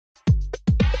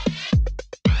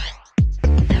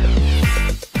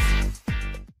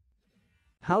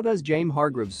How does Jayme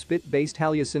Hargreaves' spit-based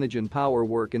hallucinogen power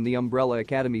work in The Umbrella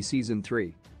Academy Season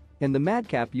 3? In the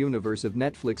madcap universe of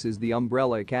Netflix's The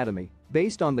Umbrella Academy,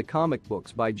 based on the comic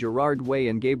books by Gerard Way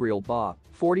and Gabriel Ba,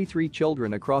 43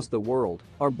 children across the world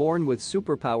are born with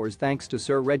superpowers thanks to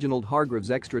Sir Reginald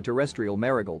Hargreaves' extraterrestrial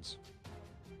marigolds.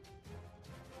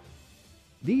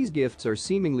 These gifts are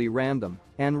seemingly random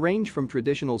and range from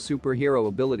traditional superhero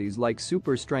abilities like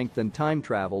super strength and time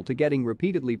travel to getting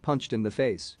repeatedly punched in the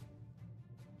face.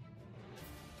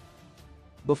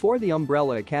 Before The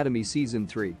Umbrella Academy Season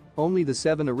 3, only the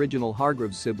 7 original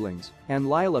Hargreaves siblings and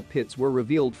Lila Pitts were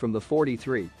revealed from the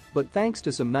 43, but thanks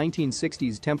to some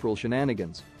 1960s temporal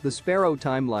shenanigans, the Sparrow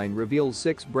timeline reveals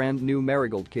 6 brand new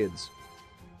Marigold kids.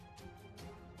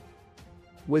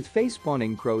 With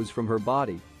face-spawning crows from her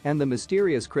body and the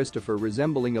mysterious Christopher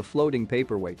resembling a floating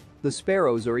paperweight, the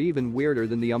Sparrows are even weirder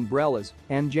than the Umbrellas,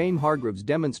 and Jayme Hargreaves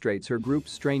demonstrates her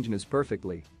group's strangeness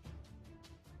perfectly.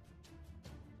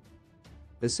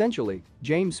 Essentially,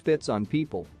 Jayme spits on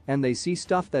people and they see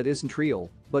stuff that isn't real,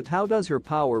 but how does her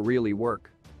power really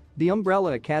work? The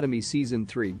Umbrella Academy Season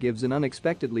 3 gives an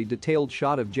unexpectedly detailed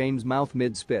shot of Jayme's mouth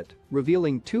mid-spit,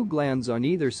 revealing 2 glands on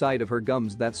either side of her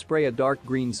gums that spray a dark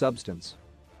green substance.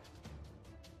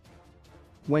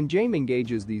 When Jayme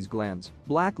engages these glands,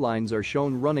 black lines are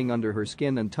shown running under her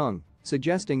skin and tongue,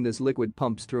 suggesting this liquid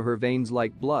pumps through her veins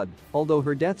like blood, although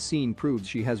her death scene proves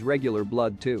she has regular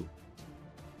blood too.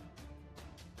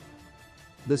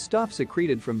 The stuff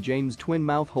secreted from Jayme's twin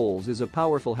mouth holes is a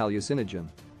powerful hallucinogen.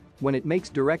 When it makes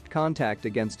direct contact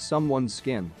against someone's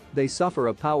skin, they suffer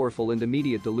a powerful and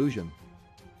immediate delusion.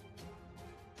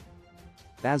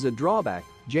 As a drawback,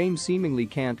 Jayme seemingly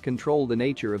can't control the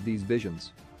nature of these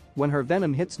visions. When her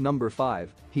venom hits number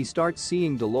 5, he starts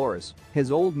seeing Dolores,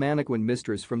 his old mannequin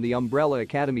mistress from the Umbrella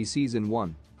Academy Season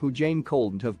 1, who Jayme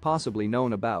couldn't have possibly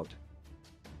known about.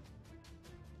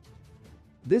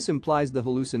 This implies the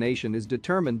hallucination is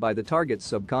determined by the target's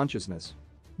subconsciousness,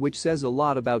 which says a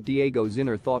lot about Diego's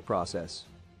inner thought process.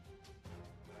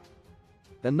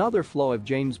 Another flaw of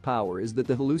Jayme's power is that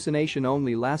the hallucination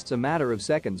only lasts a matter of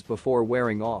seconds before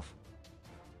wearing off.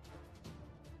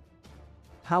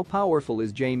 How powerful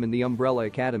is Jayme in the Umbrella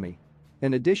Academy?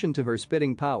 In addition to her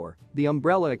spitting power, the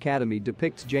Umbrella Academy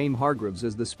depicts Jayme Hargreaves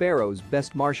as the Sparrow's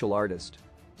best martial artist.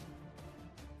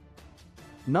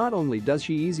 Not only does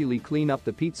she easily clean up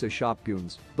the pizza shop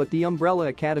goons, but the Umbrella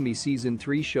Academy Season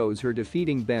 3 shows her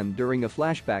defeating Ben during a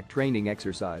flashback training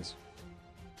exercise.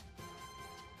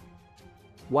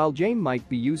 While Jayme might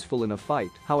be useful in a fight,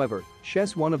 however,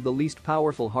 she's one of the least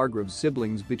powerful Hargreaves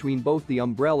siblings between both the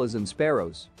Umbrellas and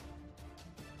Sparrows.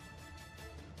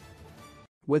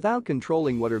 Without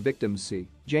controlling what her victims see,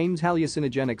 Jayme's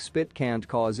hallucinogenic spit can't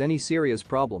cause any serious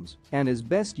problems and is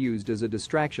best used as a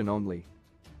distraction only.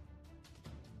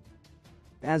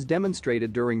 As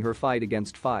demonstrated during her fight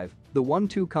against 5, the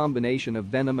 1-2 combination of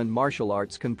venom and martial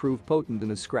arts can prove potent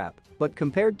in a scrap, but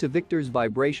compared to Victor's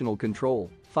vibrational control,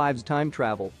 5's time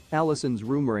travel, Allison's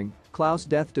rumoring, Klaus'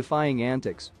 death-defying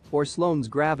antics, or Sloane's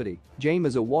gravity, Jayme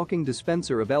is a walking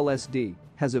dispenser of LSD,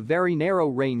 has a very narrow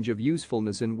range of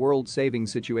usefulness in world-saving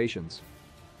situations.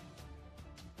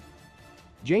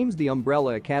 Jayme's The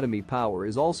Umbrella Academy power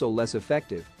is also less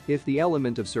effective if the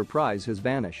element of surprise has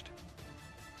vanished.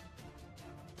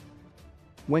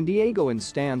 When Diego and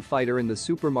Stan fight her in the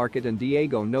supermarket and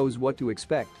Diego knows what to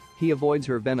expect, he avoids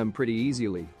her venom pretty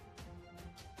easily.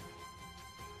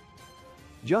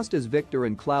 Just as Victor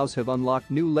and Klaus have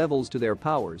unlocked new levels to their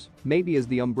powers, maybe as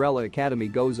the Umbrella Academy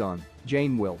goes on,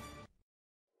 Jayme will.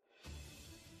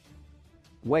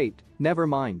 Wait, never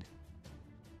mind.